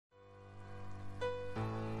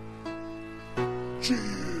Real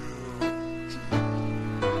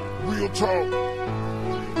talk.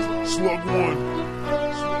 SlugOne.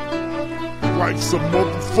 Life's a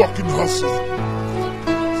motherfucking hustle.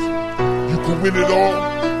 You can win it all,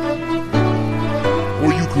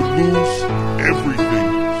 or you could lose everything.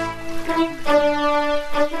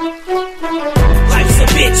 Life's a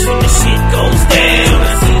bitch when the shit goes down.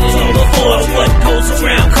 I seen it all before. What goes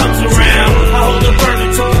around comes around. I hold a burner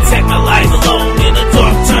to protect my life. Alone in a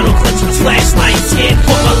dark tunnel, clutching flashlights, scared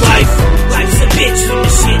for my life. Life's a bitch when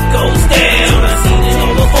the shit goes down. I seen it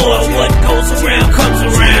all before. What goes around comes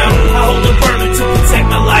around. I hold a burner to protect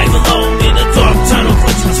my life. Alone in a dark tunnel,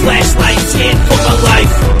 clutching flashlights, scared for my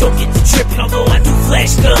life. Don't get to tripping, although I do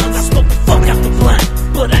flash guns. I smoke the fuck out the blunt,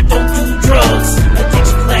 but I don't do drugs.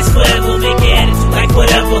 Addiction lasts forever, make your attitude like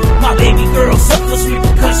whatever. My baby girl suffers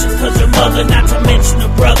repercussions cause her mother, not to mention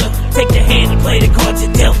her brother. Take the hand and play the cards you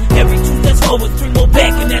dealt. Every tooth that's forward, three more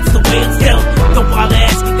back, and that's the way it's dealt. Don't bother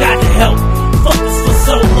asking God to help. Fuck us for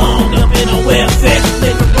so long, I've been on welfare.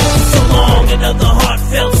 Living wrong for so long, another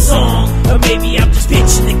heartfelt song. Or maybe I'm just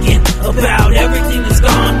bitching again about everything that's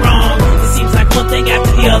gone wrong. It seems like one thing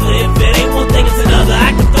after the other. If it ain't one thing, it's another. I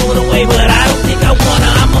can throw it away, but I don't think I wanna.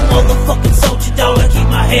 I'm a motherfucking soldier, dog. I keep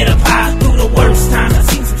my head up high through the worst times. I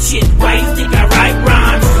seen some shit, why you think I write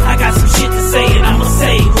rhymes? I got some shit to say, and I'ma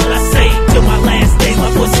say what I say till my last day. My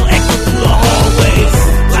voice will echo through the hallways.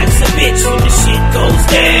 Life's a bitch when the shit goes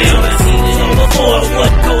down. I seen it all before.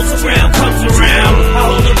 What goes around comes around. I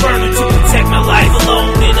hold a burner to protect my life.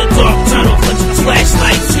 Alone in a dark tunnel, clutching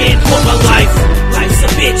flashlights, scared for my life. Life's a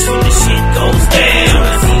bitch when the shit goes down.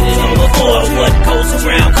 I seen it all before. What goes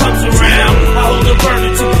around comes around. I hold a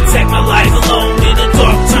burner to protect my life. Alone in a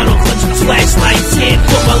dark tunnel, clutching flashlights, scared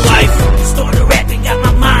for my life. Started rapping, got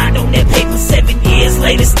my mind on that paper. 7 years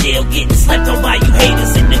later, still getting slept on by you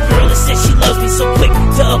haters. And the girl that says she loves me so quick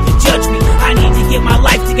to up and judge me. I need to get my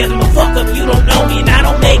life together, my fuck up, you don't know me. And I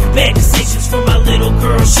don't make bad decisions for my little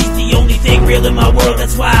girl. She's the only thing real in my world,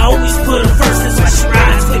 that's why I always put her first. That's why she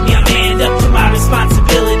rides with me, I manned up to my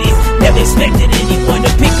responsibilities. Never expected anyone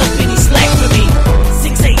to pick up any slack for me.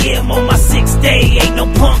 6 a.m. on my 6th day, ain't no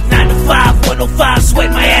punk. 9 to 5, 105, sweat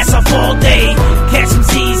my ass off all day. Catch some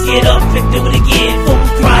Z's, get up and do it again. Full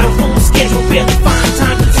throttle, full schedule, barely find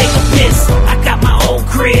time to take a piss. I got my own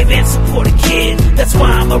crib and support a kid. That's why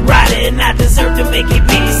I'm a rider and I deserve to make it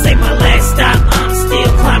big. This ain't my last stop, I'm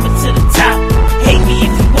still climbing to the top. Hate me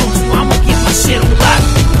if you want to, I'ma get my shit on lock.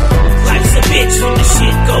 Life's a bitch when the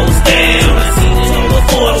shit goes down. I seen it all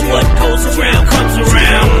before. What goes around comes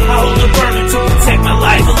around. I hold a burner to protect my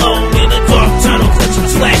life. Alone in a dark tunnel, clutching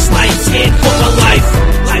flashlights, scared for my life.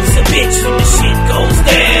 Life's a bitch when the shit goes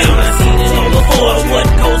down. I seen it all before. What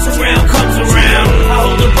goes around comes around. I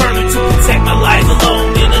hold a burner to protect my life.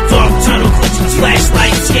 Alone in a dark tunnel, clutching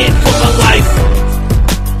flashlights, scared for my life.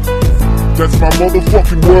 That's my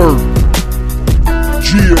motherfucking word.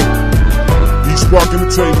 East Block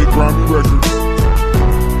Entertainment, Grimy Records.